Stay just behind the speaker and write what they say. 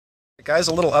Guys,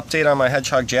 a little update on my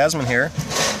hedgehog Jasmine here.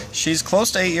 She's close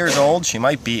to 8 years old. She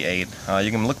might be 8. You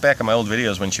can look back at my old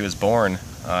videos when she was born.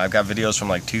 I've got videos from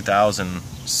like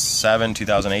 2007,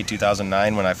 2008,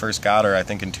 2009 when I first got her. I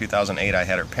think in 2008 I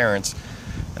had her parents,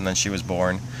 and then she was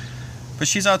born. But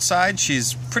she's outside.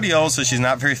 She's pretty old, so she's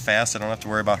not very fast. I don't have to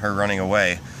worry about her running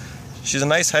away. She's a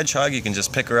nice hedgehog. You can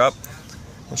just pick her up,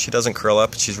 and she doesn't curl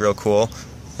up. She's real cool.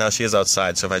 Now she is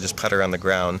outside, so if I just pet her on the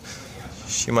ground,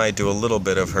 she might do a little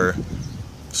bit of her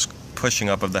pushing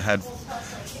up of the head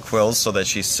quills so that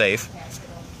she's safe.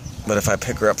 But if I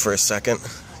pick her up for a second,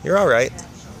 you're alright.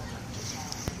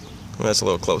 Well, that's a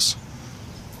little close.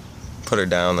 Put her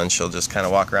down, then she'll just kind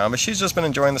of walk around. But she's just been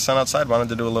enjoying the sun outside. Wanted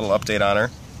to do a little update on her.